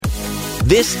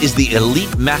This is the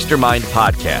Elite Mastermind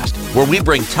Podcast, where we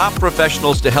bring top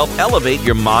professionals to help elevate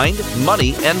your mind,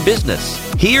 money, and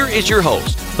business. Here is your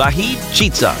host, Vahid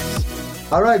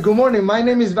Chitsas. All right, good morning. My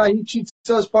name is Vahid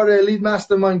Chitsas, part of the Elite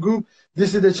Mastermind Group.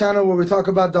 This is the channel where we talk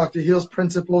about Dr. Hill's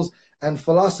principles and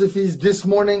philosophies. This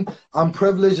morning, I'm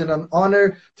privileged and I'm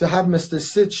honored to have Mr.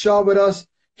 Sid Shah with us.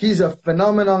 He's a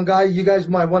phenomenal guy. You guys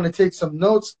might want to take some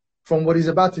notes from what he's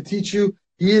about to teach you.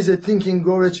 He is a Think and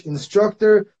Grow Rich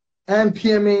instructor and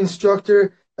PMA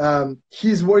instructor.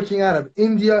 He's working out of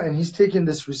India, and he's taking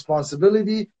this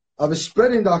responsibility of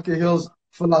spreading Dr. Hill's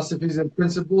philosophies and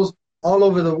principles all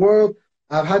over the world.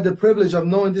 I've had the privilege of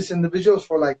knowing this individual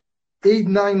for like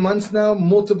 8-9 months now,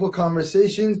 multiple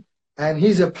conversations, and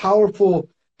he's a powerful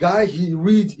guy. He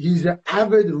reads, he's an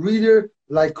avid reader,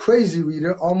 like crazy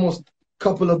reader, almost a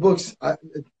couple of books.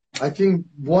 I think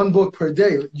one book per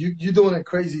day. You're doing a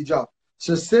crazy job.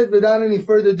 So Sid, without any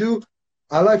further ado,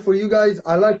 I'd like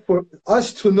for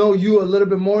us to know you a little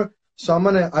bit more. So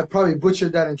I probably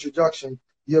butchered that introduction.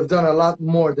 You have done a lot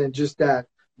more than just that.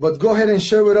 But go ahead and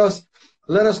share with us.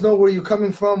 Let us know where you're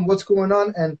coming from, what's going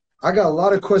on, and I got a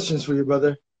lot of questions for you,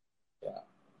 brother. Yeah.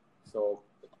 So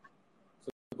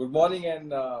good morning,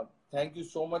 and thank you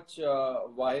so much,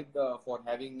 Vahid, for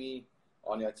having me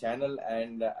on your channel.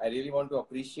 And I really want to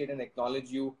appreciate and acknowledge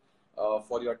you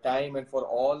for your time and for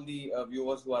all the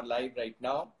viewers who are live right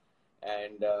now.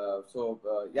 And so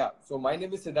my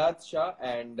name is Siddharth Shah,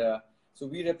 and so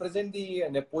we represent the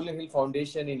Napoleon Hill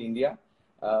Foundation in India.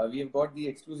 We have got the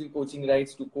exclusive coaching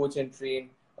rights to coach and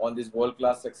train on these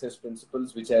world-class success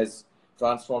principles, which has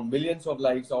transformed millions of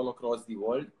lives all across the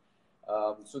world.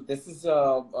 So this is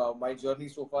my journey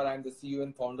so far. I'm the CEO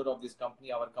and founder of this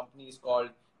company. Our company is called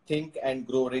Think and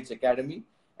Grow Rich Academy,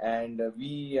 and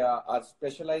we are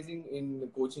specializing in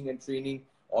coaching and training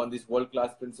on these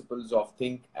world-class principles of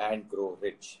Think and Grow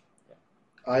Rich.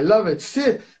 I love it.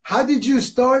 Sid, how did you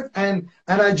start? And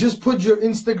I just put your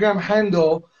Instagram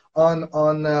handle on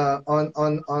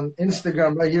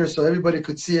Instagram right here so everybody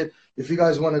could see it if you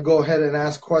guys want to go ahead and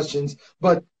ask questions.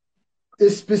 But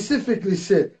specifically,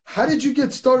 Sid, how did you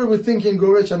get started with Think and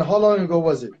Grow Rich, and how long ago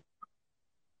was it?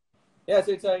 Yeah,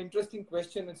 so it's an interesting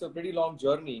question. It's a pretty long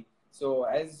journey. So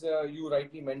as you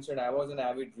rightly mentioned, I was an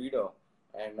avid reader,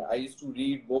 and I used to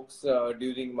read books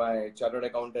during my chartered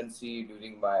accountancy,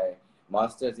 during my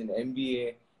master's in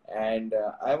MBA, and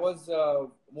I was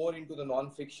more into the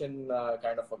non-fiction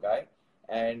kind of a guy.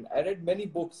 And I read many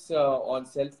books on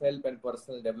self-help and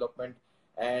personal development.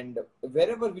 And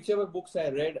whichever books I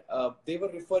read, they were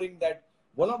referring that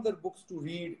one of the books to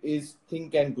read is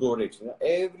Think and Grow Rich. You know,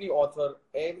 every author,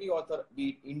 be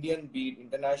it Indian, be it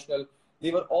international,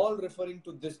 they were all referring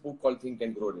to this book called Think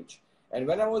and Grow Rich. And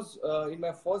when I was in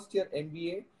my first year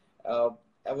MBA,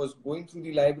 I was going through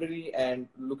the library and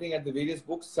looking at the various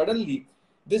books. Suddenly,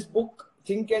 this book,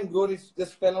 Think and Grow Rich,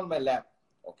 just fell on my lap.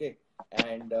 Okay.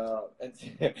 And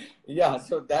yeah,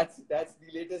 so that's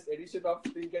the latest edition of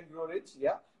Think and Grow Rich.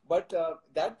 Yeah. But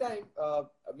that time, I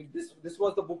mean, this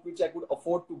was the book which I could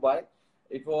afford to buy.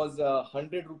 It was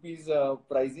 100 rupees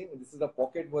pricing. This is the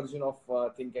pocket version of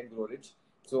Think and Grow Rich.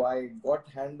 So I got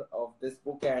hand of this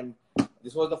book, and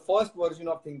this was the first version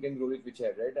of Think and Grow Rich which I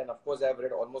read. And of course, I've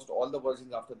read almost all the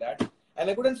versions after that. And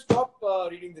I couldn't stop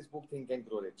reading this book, Think and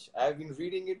Grow Rich. I've been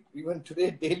reading it even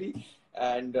today daily.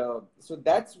 And so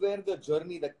that's where the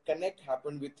journey, the connect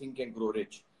happened with Think and Grow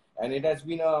Rich. And it has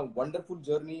been a wonderful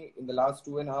journey in the last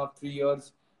 2.5, 3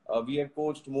 years. We have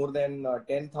coached more than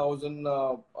 10,000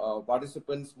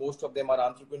 participants. Most of them are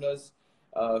entrepreneurs,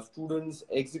 students,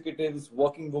 executives,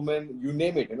 working women, you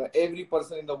name it. You know, every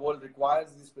person in the world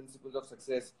requires these principles of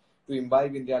success to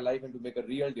imbibe in their life and to make a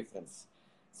real difference.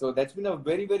 So that's been a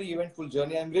very, very eventful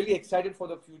journey. I'm really excited for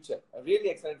the future. I'm really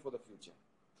excited for the future.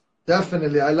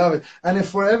 Definitely, I love it. And if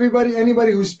for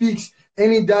anybody who speaks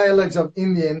any dialects of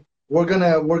Indian, we're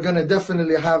gonna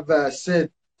definitely have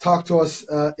Sid talk to us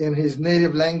in his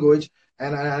native language,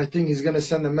 and I think he's gonna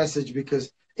send a message,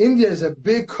 because India is a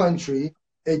big country.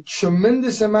 A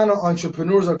tremendous amount of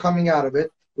entrepreneurs are coming out of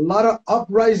it. A lot of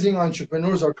uprising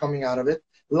entrepreneurs are coming out of it.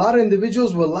 A lot of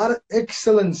individuals with a lot of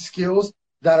excellent skills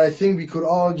that I think we could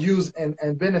all use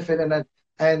and benefit.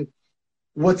 And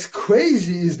what's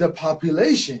crazy is the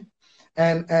population.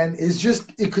 And it's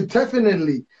just, it could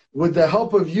definitely, with the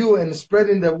help of you and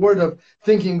spreading the word of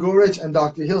Think and Grow Rich and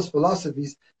Dr. Hill's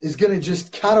philosophies, is going to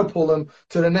just catapult them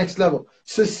to the next level.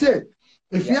 So Sid,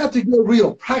 if you have to go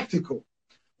real, practical,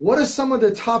 what are some of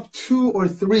the top 2 or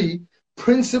 3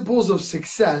 principles of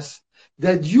success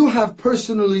that you have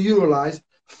personally utilized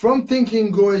from Think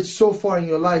and Grow Rich so far in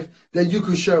your life that you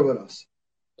could share with us?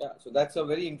 Yeah, so that's a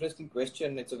very interesting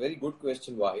question. It's a very good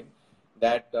question, Wahid.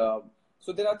 that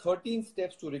so there are 13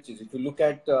 steps to riches. If you look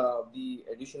at the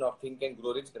edition of Think and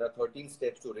Grow Rich, there are 13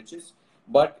 steps to riches.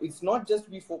 But it's not just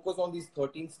we focus on these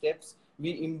 13 steps.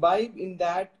 We imbibe in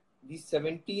that the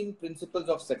 17 principles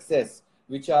of success,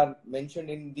 which are mentioned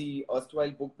in the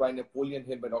erstwhile book by Napoleon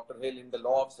Hill, by Dr. Hill, in The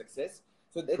Law of Success.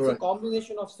 So it's a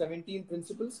combination of 17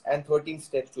 principles and 13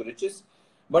 steps to riches.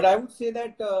 But I would say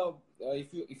that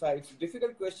it's a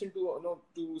difficult question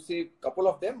to say a couple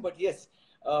of them. But yes,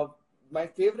 my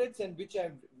favorites and which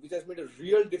has made a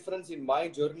real difference in my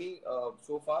journey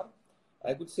so far,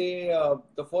 I could say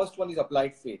the first one is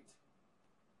applied faith.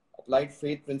 Applied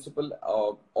faith principle,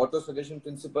 auto-suggestion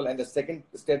principle, and the second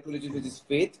step to riches, which is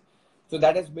faith. So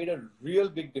that has made a real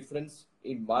big difference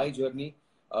in my journey.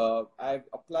 I've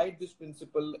applied this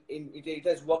principle it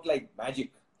has worked like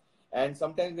magic. And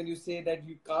sometimes when you say that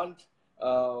you can't,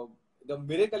 the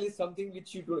miracle is something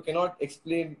which you cannot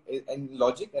explain in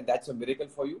logic, and that's a miracle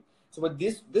for you. So, but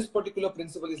this particular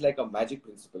principle is like a magic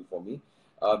principle for me,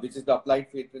 which is the applied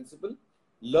faith principle.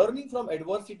 Learning from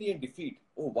adversity and defeat.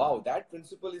 Oh, wow, that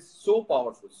principle is so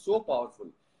powerful,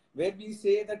 where we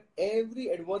say that every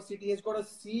adversity has got a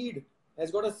seed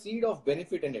of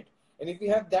benefit in it. And if we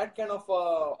have that kind of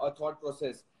a thought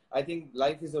process, I think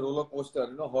life is a roller coaster.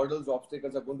 Hurdles,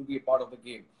 obstacles are going to be a part of the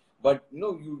game. But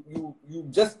you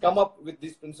just come up with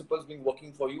these principles being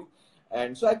working for you.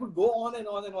 And so I could go on and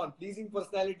on and on. Pleasing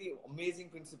personality, amazing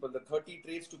principle. The 30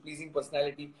 traits to pleasing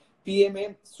personality.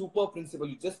 PMA, super principle.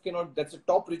 You just cannot, that's the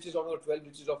top riches out of the 12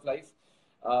 riches of life.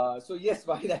 So yes,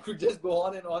 Vahid, I could just go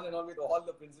on and on and on with all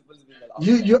the principles being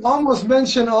allowed. You almost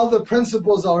mentioned all the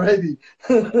principles already.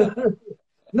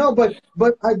 No, but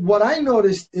what I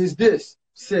noticed is this,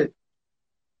 Sid,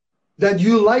 that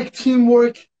you like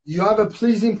teamwork, you have a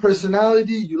pleasing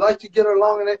personality, you like to get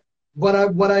along in it.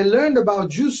 But what I learned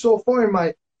about you so far in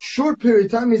my short period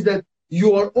of time is that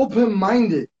you are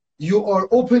open-minded. You are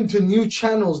open to new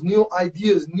channels, new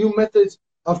ideas, new methods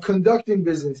of conducting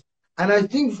business. And I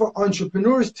think for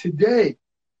entrepreneurs today,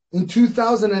 in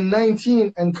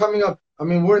 2019 and coming up, I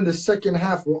mean, we're in the second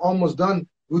half, we're almost done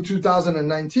with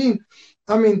 2019.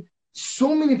 I mean,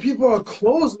 so many people are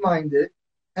closed-minded,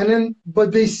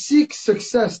 but they seek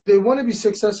success. They want to be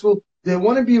successful. They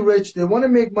want to be rich. They want to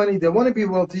make money. They want to be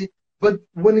wealthy. But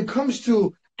when it comes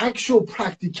to actual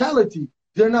practicality,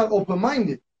 they're not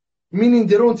open-minded, meaning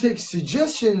they don't take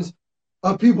suggestions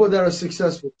of people that are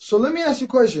successful. So let me ask you a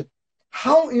question.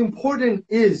 How important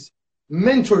is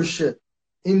mentorship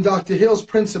in Dr. Hill's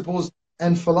principles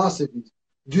and philosophies?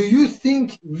 Do you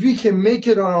think we can make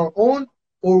it on our own,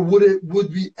 or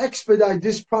would we expedite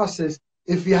this process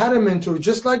if we had a mentor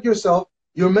just like yourself?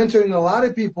 You're mentoring a lot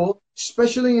of people,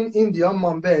 especially in India,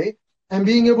 Mumbai, and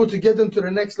being able to get them to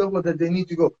the next level that they need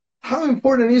to go. How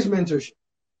important is mentorship?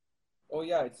 Oh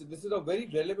yeah, this is a very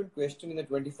relevant question in the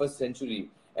 21st century.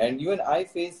 And you and I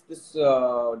face this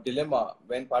dilemma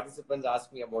when participants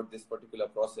ask me about this particular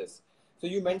process. So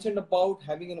you mentioned about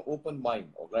having an open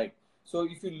mind, all right? So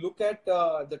if you look at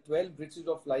the 12 riches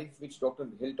of life, which Dr.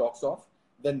 Hill talks of,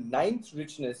 the 9th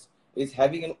richness is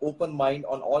having an open mind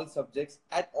on all subjects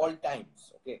at all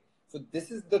times, okay? So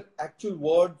this is the actual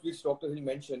word which Dr. Hill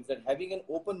mentions, that having an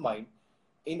open mind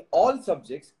in all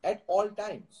subjects at all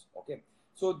times, okay?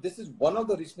 So this is one of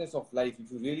the richness of life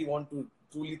if you really want to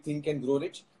truly think and grow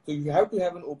rich. So you have to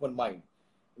have an open mind.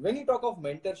 When you talk of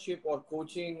mentorship or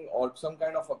coaching or some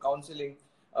kind of a counseling,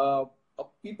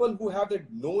 people who have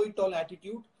that know-it-all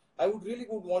attitude, I would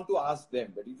want to ask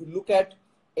them that if you look at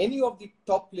any of the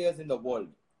top players in the world,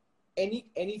 any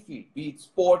field, be it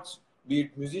sports, be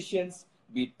it musicians,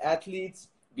 be it athletes,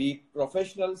 be it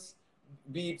professionals,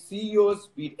 be it CEOs,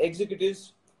 be it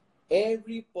executives,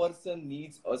 every person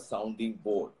needs a sounding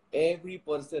board. Every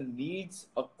person needs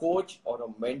a coach or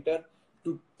a mentor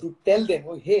to tell them,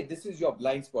 oh, hey, this is your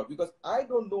blind spot, because I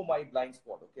don't know my blind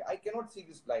spot, okay? I cannot see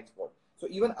this blind spot. So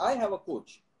even I have a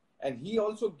coach, and he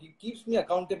also keeps me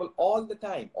accountable all the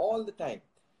time.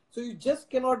 So you just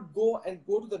cannot go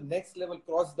to the next level,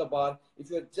 cross the bar,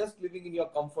 if you're just living in your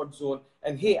comfort zone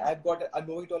and, hey, I've got a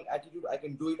know-it-all attitude, I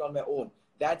can do it on my own.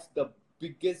 That's the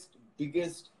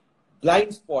biggest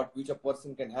blind spot which a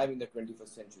person can have in the 21st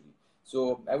century.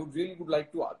 So I would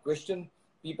like to question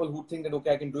people who think that,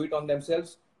 okay, I can do it on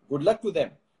themselves. Good luck to them.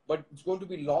 But it's going to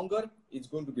be longer. It's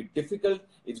going to be difficult.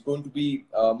 It's going to be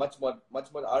much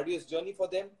more arduous journey for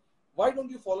them. Why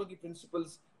don't you follow the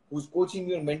principles who's coaching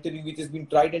you and mentoring, which has been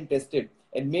tried and tested,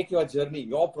 and make your journey,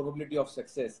 your probability of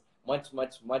success much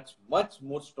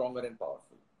more stronger and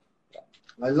powerful. Yeah.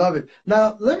 I love it.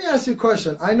 Now, let me ask you a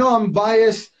question. I know I'm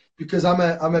biased because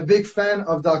I'm a big fan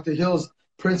of Dr. Hill's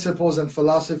principles and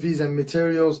philosophies and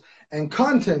materials and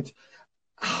content.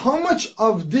 how much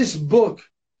of this book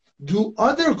do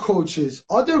other coaches,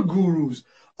 other gurus,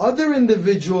 other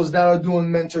individuals that are doing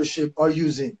mentorship are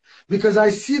using? Because I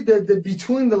see that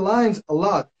between the lines a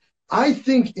lot. I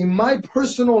think, in my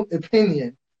personal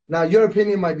opinion, now your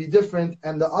opinion might be different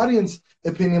and the audience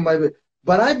opinion might be,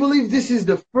 but I believe this is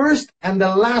the first and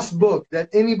the last book that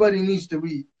anybody needs to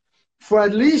read for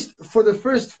at least for the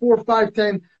first $4, $5,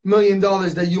 $10 million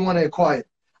that you want to acquire.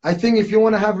 I think if you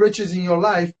want to have riches in your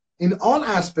life, in all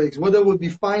aspects, whether it would be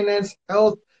finance,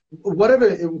 health, whatever,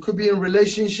 it could be in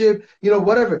relationship,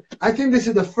 whatever. I think this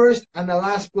is the first and the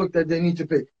last book that they need to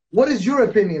pick. What is your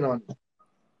opinion on it?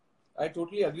 I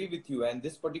totally agree with you. And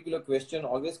this particular question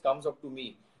always comes up to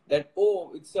me that,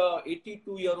 oh, it's a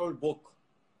 82-year-old book.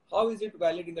 How is it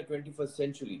valid in the 21st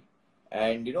century?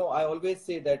 And, I always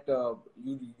say that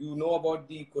you know about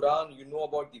the Quran, you know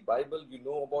about the Bible, you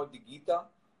know about the Gita.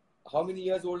 How many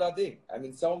years old are they? I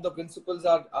mean, some of the principles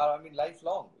are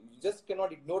lifelong. You just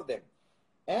cannot ignore them.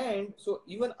 And so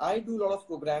even I do a lot of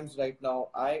programs right now.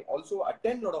 I also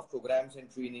attend a lot of programs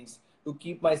and trainings to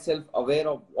keep myself aware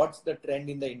of what's the trend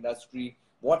in the industry,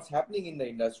 what's happening in the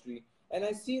industry. And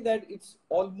I see that it's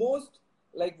almost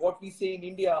like what we say in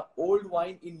India, old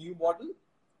wine in new bottle.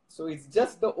 So it's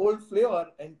just the old flavor,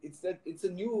 and it's a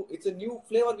new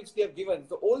flavor which they have given.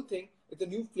 The old thing, it's a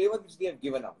new flavor which they have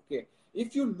given up. Okay.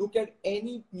 If you look at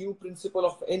any new principle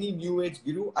of any new age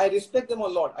guru, I respect them a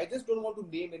lot. I just don't want to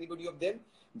name anybody of them.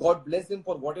 God bless them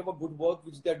for whatever good work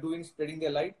which they're doing, spreading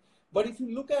their light. But if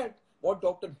you look at what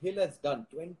Dr. Hill has done,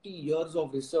 20 years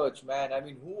of research, man. I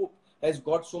mean, who has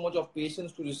got so much of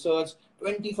patience to research?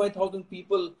 25,000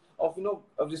 people of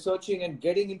researching and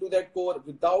getting into that core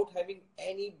without having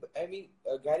any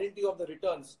guarantee of the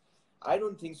returns. I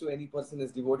don't think so any person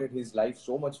has devoted his life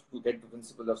so much to get the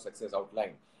principles of success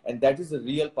outlined. And that is the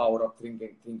real power of Think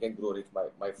and Grow Rich,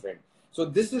 my friend. So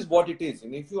this is what it is.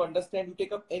 And if you understand, you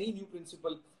take up any new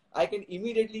principle, I can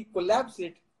immediately collapse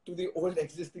it to the old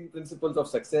existing principles of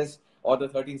success or the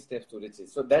 13 steps to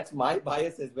riches. So that's my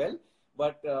bias as well.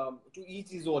 But to each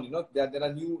his own, there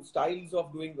are new styles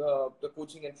of doing the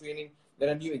coaching and training. There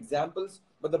are new examples.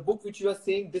 But the book which you are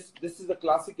saying, this is the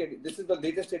classic, this is the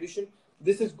latest edition.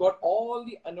 This has got all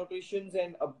the annotations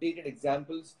and updated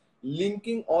examples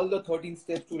linking all the 13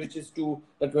 steps to riches to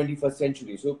the 21st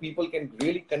century. So people can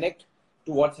really connect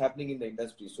to what's happening in the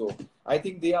industry. So I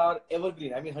think they are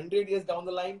evergreen. I mean, 100 years down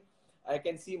the line, I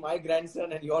can see my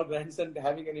grandson and your grandson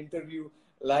having an interview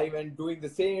live and doing the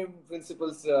same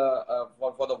principles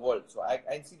for the world. So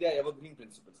I see they are evergreen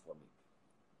principles for me.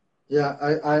 Yeah,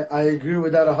 I agree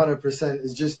with that 100%.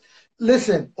 It's just,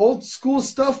 listen, old school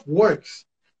stuff works.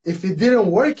 If it didn't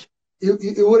work,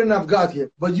 it wouldn't have got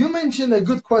here. But you mentioned a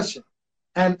good question.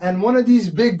 And one of these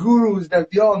big gurus that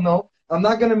we all know, I'm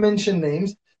not going to mention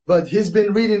names, but he's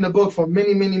been reading the book for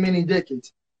many, many, many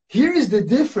decades. Here is the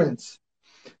difference.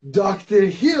 Dr.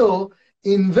 Hill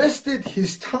invested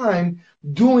his time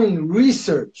doing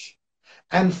research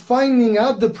and finding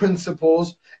out the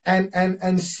principles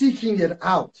and seeking it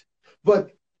out.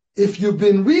 But if you've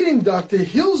been reading Dr.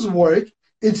 Hill's work,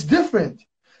 it's different.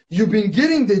 You've been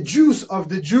getting the juice of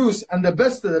the juice and the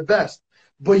best of the best,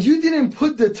 but you didn't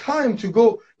put the time to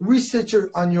go research it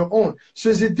on your own. So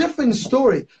it's a different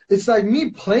story. It's like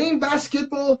me playing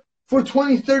basketball for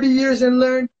 20, 30 years and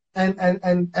learn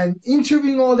and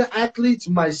interviewing all the athletes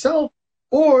myself,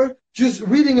 or just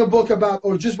reading a book about,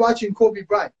 or just watching Kobe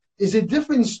Bryant. It's a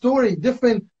different story,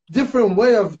 different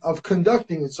way of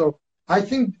conducting it. So I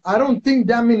don't think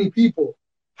that many people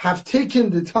have taken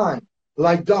the time,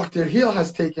 like Dr. Hill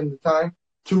has taken the time,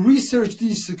 to research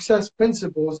these success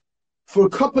principles for a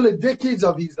couple of decades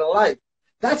of his life.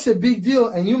 That's a big deal.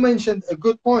 And you mentioned a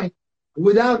good point,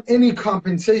 without any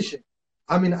compensation.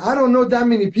 I mean, I don't know that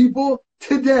many people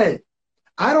today.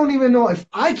 I don't even know if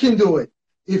I can do it.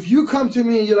 If you come to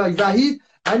me and you're like, Vahid,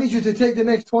 I need you to take the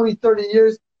next 20, 30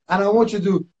 years, and I want you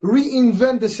to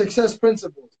reinvent the success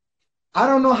principles. I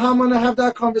don't know how I'm going to have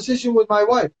that conversation with my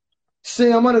wife.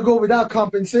 Say I'm going to go without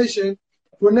compensation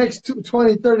for next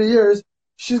 20, 30 years.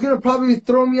 She's going to probably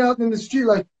throw me out in the street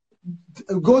like,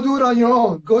 go do it on your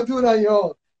own. Go do it on your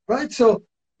own. Right? So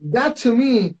that, to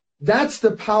me, that's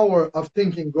the power of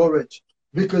Think and Grow Rich,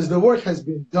 because the work has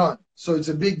been done. So it's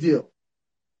a big deal.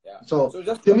 Yeah. So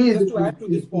just to me, to add to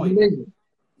this point,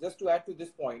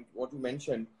 what you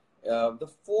mentioned, the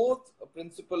fourth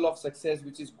principle of success,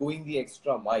 which is going the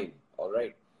extra mile. All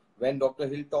right. When Dr.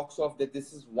 Hill talks of that,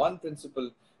 this is one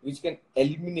principle which can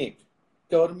eliminate,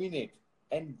 terminate,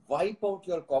 and wipe out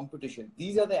your competition.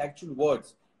 These are the actual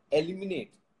words: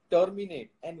 eliminate,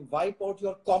 terminate, and wipe out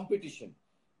your competition.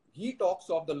 He talks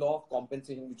of the law of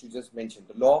compensation, which you just mentioned.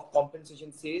 The law of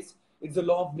compensation says It's the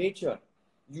law of nature.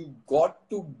 You got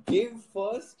to give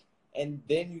first, and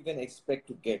then you can expect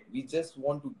to get. We just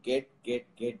want to get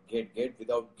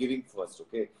without giving first,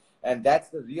 okay? And that's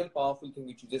the real powerful thing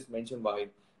which you just mentioned, Wahid.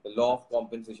 The law of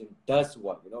compensation does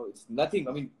work. You know, it's nothing.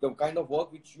 I mean, the kind of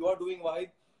work which you are doing, Wahid,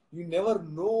 you never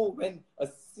know when a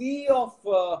sea of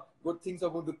good things are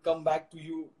going to come back to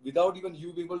you without even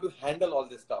you being able to handle all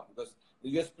this stuff, because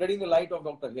you're spreading the light of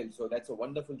Dr. Hill. So that's a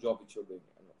wonderful job which you're doing.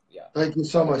 Yeah. Thank you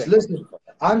so much. Listen,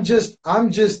 I'm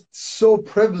just so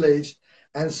privileged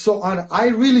and so honored. I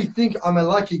really think I'm a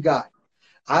lucky guy.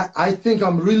 I think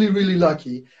I'm really, really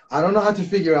lucky. I don't know how to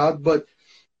figure out, but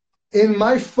in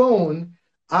my phone,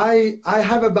 I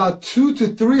have about 200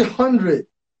 to 300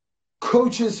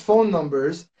 coaches' phone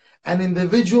numbers and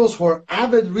individuals who are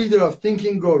avid reader of Think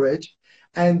and Grow Rich.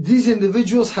 And these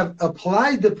individuals have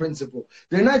applied the principle.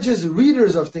 They're not just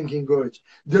readers of Think and Grow Rich.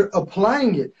 They're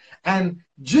applying it. And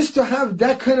just to have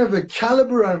that kind of a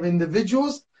caliber of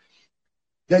individuals,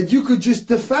 that you could just,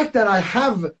 the fact that I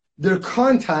have their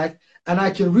contact and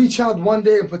I can reach out one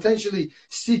day and potentially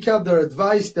seek out their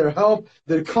advice, their help,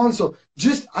 their counsel,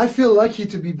 just, I feel lucky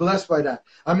to be blessed by that.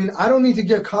 I mean, I don't need to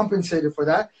get compensated for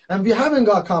that. And we haven't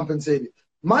got compensated.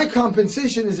 My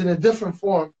compensation is in a different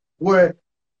form, where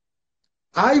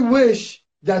I wish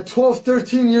that 12,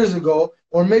 13 years ago,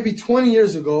 or maybe 20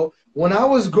 years ago, when I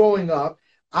was growing up,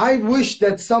 I wish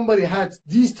that somebody had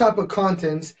these type of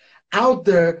contents out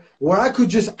there where I could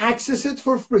just access it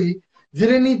for free.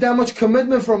 Didn't need that much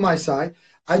commitment from my side.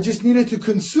 I just needed to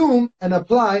consume and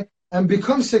apply and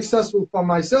become successful for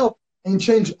myself and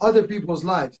change other people's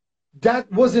lives.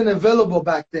 That wasn't available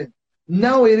back then.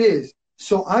 Now it is.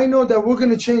 So I know that we're going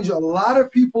to change a lot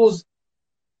of people's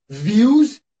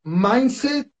views,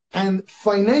 mindset, and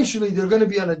financially they're going to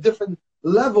be on a different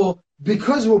level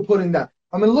because we're putting that.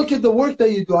 I mean, look at the work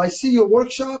that you do. I see your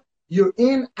workshop. You're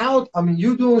in, out. I mean,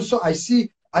 you're doing so. I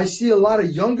see a lot of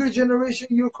younger generation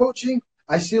you're coaching.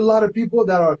 I see a lot of people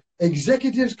that are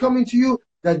executives coming to you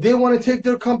that they want to take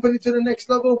their company to the next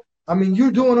level. I mean,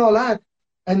 you're doing all that.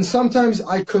 And sometimes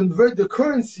I convert the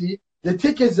currency, the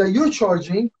tickets that you're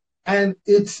charging, and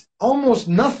it's almost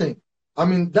nothing. I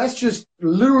mean, that's just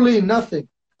literally nothing.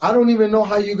 I don't even know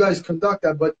how you guys conduct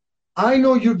that, but I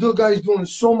know you guys doing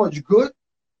so much good.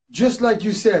 Just like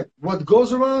you said, what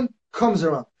goes around comes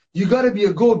around. You got to be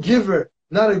a go-giver,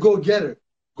 not a go-getter.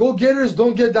 Go-getters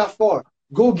don't get that far.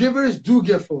 Go-givers do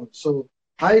get far. So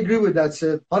I agree with that,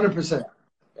 Sid, 100%.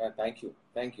 Yeah, thank you.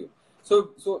 Thank you.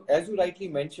 So as you rightly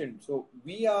mentioned, so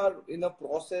we are in a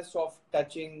process of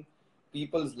touching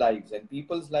people's lives, and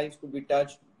people's lives could be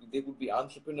touched. They could be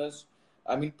entrepreneurs.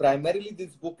 I mean, primarily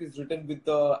this book is written with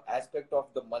the aspect of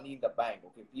the money in the bank.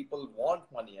 Okay, people want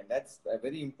money, and that's a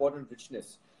very important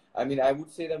richness. I mean, I would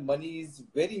say that money is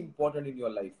very important in your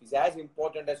life. It's as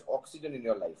important as oxygen in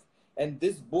your life. And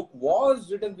this book was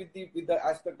written with the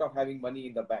aspect of having money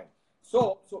in the bank.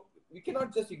 So we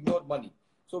cannot just ignore money.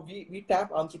 So we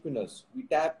tap entrepreneurs, we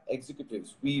tap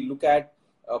executives, we look at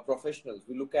professionals,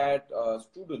 we look at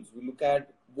students, we look at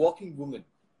working women,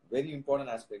 very important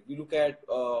aspect. We look at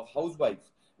housewives,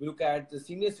 we look at the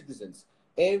senior citizens.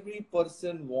 Every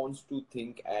person wants to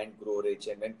think and grow rich.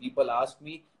 And when people ask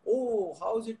me, oh,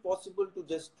 how is it possible to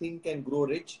just think and grow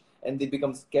rich? And they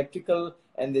become skeptical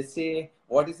and they say,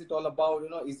 what is it all about? You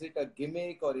know, is it a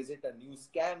gimmick, or is it a new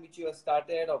scam which you have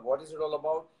started, or what is it all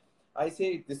about? I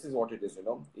say, this is what it is, you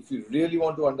know. If you really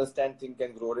want to understand Think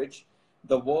and Grow Rich,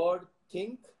 the word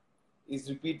think is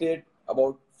repeated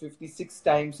about 56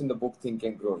 times in the book Think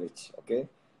and Grow Rich, okay?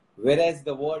 Whereas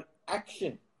the word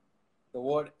action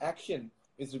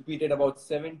is repeated about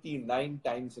 79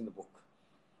 times in the book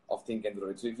of Think and Grow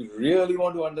Rich. So if you really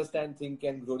want to understand Think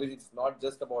and Grow Rich, it's not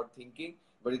just about thinking,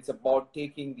 but it's about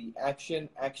taking the action,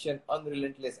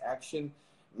 unrelentless action,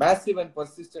 massive and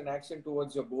persistent action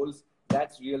towards your goals.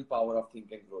 That's real power of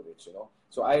Think and Grow Rich, you know.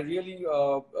 So I really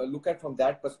look at from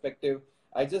that perspective.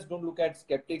 I just don't look at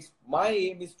skeptics. My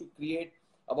aim is to create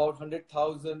about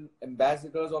 100,000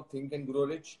 ambassadors of Think and Grow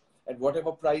Rich at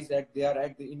whatever price that they are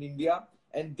at in India.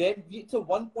 And then it's a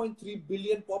 1.3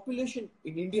 billion population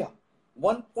in India.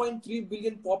 1.3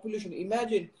 billion population.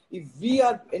 Imagine if we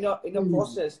are in a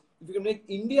process, if we can make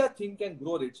India think and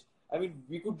grow rich, I mean,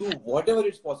 we could do whatever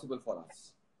is possible for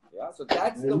us. Yeah, so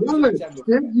that's the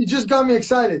vision. You just got me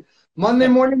excited. Monday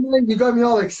morning, you got me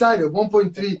all excited.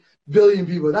 1.3 billion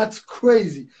people. That's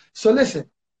crazy. So listen,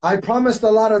 I promised a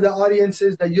lot of the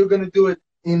audiences that you're going to do it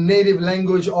in native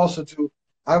language also too.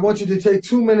 I want you to take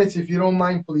 2 minutes, if you don't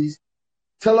mind, please.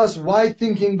 Tell us why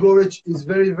Think and Grow Rich is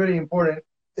very, very important,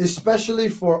 especially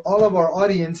for all of our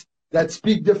audience that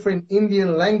speak different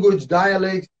Indian language,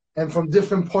 dialects, and from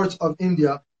different parts of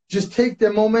India. just take the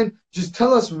moment, just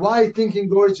tell us why Think and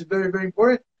Grow Rich is very, very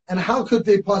important, and how could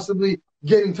they possibly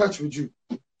get in touch with you?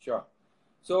 Sure.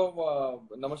 So,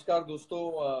 नमस्कार दोस्तों,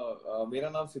 मेरा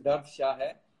नाम सिद्धार्थ शाह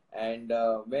है and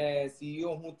मैं CEO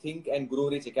हूँ think and grow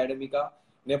rich academy का।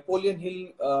 Napoleon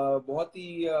Hill बहुत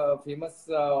ही फेमस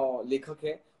लेखक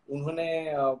है। उन्होंने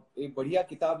एक बढ़िया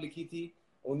किताब लिखी थी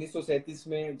 1937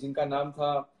 में जिनका नाम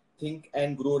था थिंक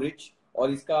एंड ग्रो रिच,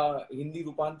 और इसका हिंदी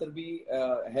रूपांतर भी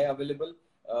है अवेलेबल,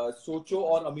 सोचो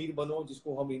और अमीर बनो,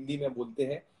 जिसको हम हिंदी में बोलते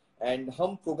हैं। एंड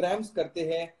हम प्रोग्राम्स करते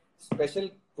हैं, स्पेशल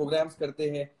प्रोग्राम्स करते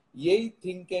हैं यही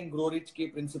थिंक एंड ग्रो रिच के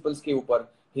प्रिंसिपल्स के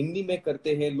ऊपर, हिंदी में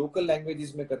करते हैं, लोकल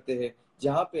लैंग्वेजेस में करते हैं,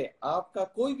 जहाँ पे आपका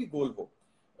कोई भी गोल हो,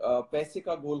 पैसे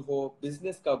का गोल हो,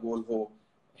 बिजनेस का गोल हो,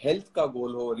 हेल्थ का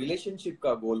गोल हो, रिलेशनशिप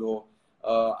का गोल हो,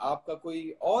 आपका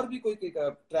कोई और भी कोई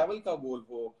ट्रैवल का गोल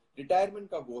हो, रिटायरमेंट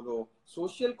का गोल हो,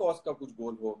 सोशल कॉज का कुछ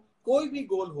गोल हो, कोई भी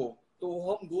गोल हो, तो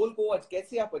हम गोल को आज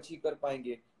कैसे आप अचीव कर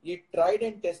पाएंगे, ये ट्राइड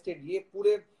एंड टेस्टेड, ये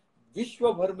पूरे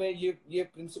विश्व भर में ये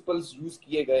प्रिंसिपल्स यूज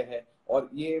किए गए हैं, और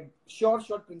ये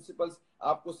शॉर्ट प्रिंसिपल्स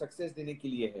आपको सक्सेस देने के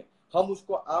लिए है। हम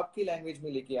उसको आपकी लैंग्वेज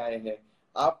में लेके आए हैं,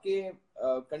 आपके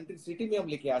कंट्री सिटी में हम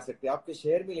लेके आ सकते हैं, आपके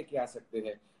शहर में लेके आ सकते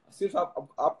हैं। सिर्फ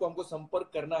आपको हमको संपर्क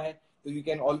करना है, तो you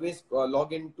can always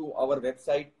log in to our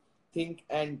website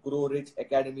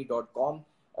thinkandgrowrichacademy.com,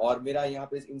 और मेरा यहाँ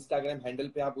पे इंस्टाग्राम हैंडल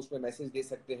पे आप उसमें मैसेज दे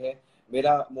सकते हैं।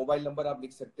 मेरा मोबाइल नंबर आप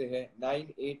लिख सकते हैं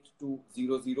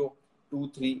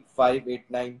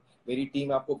 9820023589। मेरी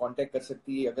टीम आपको कांटेक्ट कर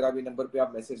सकती है अगर आप ये नंबर पे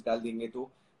आप मैसेज डाल देंगे तो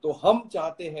हम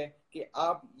चाहते हैं कि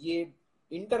आप ये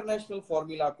इंटरनेशनल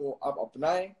फॉर्मूला को आप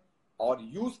अपनाएं और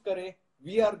यूज करें।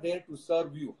 We are there to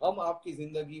serve you. हम आपकी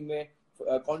जिंदगी में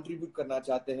कंट्रीब्यूट करना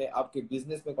चाहते हैं, आपके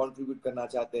बिजनेस में कंट्रीब्यूट करना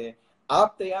चाहते हैं।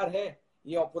 आप तैयार हैं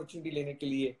ये अपॉर्चुनिटी लेने के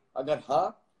लिए? अगर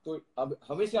हाँ, तो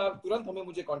हमेशा तुरंत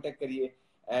मुझे कांटेक्ट करिए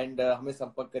एंड हमें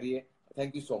संपर्क करिए।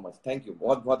 Thank you so much. Thank you,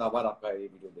 बहुत बहुत आभार आपका ये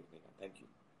वीडियो देखने का। Thank you.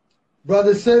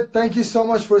 Brother Sid, thank you so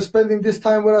much for spending this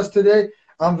time with us today.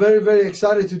 I'm very, very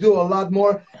excited to do a lot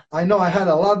more. I know I had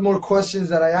a lot more questions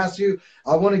that I asked you.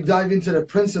 I want to dive into the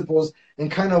principles and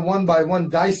kind of one by one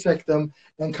dissect them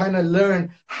and kind of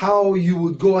learn how you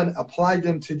would go and apply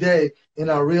them today in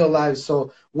our real lives.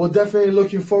 So we're definitely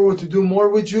looking forward to do more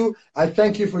with you. I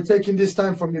thank you for taking this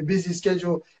time from your busy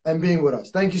schedule and being with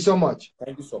us. Thank you so much.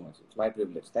 Thank you so much. It's my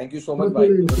privilege. Thank you so much. Bye.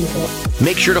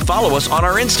 Make sure to follow us on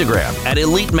our Instagram at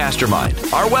Elite Mastermind,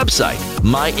 our website,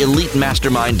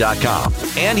 myelitemastermind.com,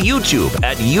 and YouTube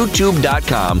at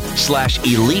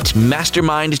youtube.com/Elite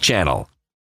Mastermind channel.